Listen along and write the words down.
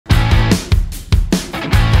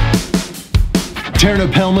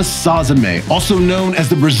Pterinopelma sazimai, also known as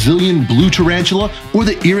the Brazilian blue tarantula or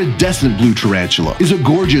the iridescent blue tarantula, is a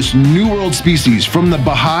gorgeous New World species from the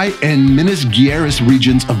Bahia and Minas Gerais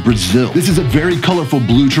regions of Brazil. This is a very colorful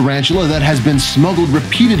blue tarantula that has been smuggled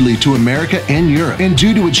repeatedly to America and Europe, and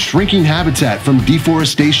due to its shrinking habitat from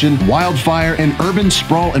deforestation, wildfire, and urban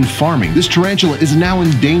sprawl and farming, this tarantula is now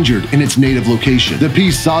endangered in its native location. The P.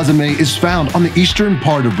 sazimai is found on the eastern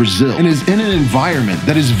part of Brazil and is in an environment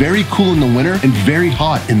that is very cool in the winter and very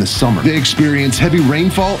hot in the summer. They experience heavy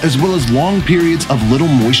rainfall as well as long periods of little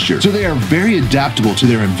moisture, so they are very adaptable to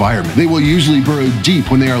their environment. They will usually burrow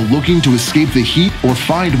deep when they are looking to escape the heat or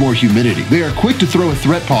find more humidity. They are quick to throw a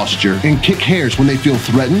threat posture and kick hairs when they feel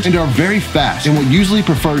threatened, and are very fast and will usually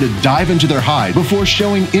prefer to dive into their hide before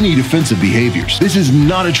showing any defensive behaviors. This is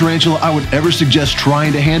not a tarantula I would ever suggest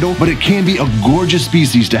trying to handle, but it can be a gorgeous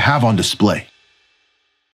species to have on display.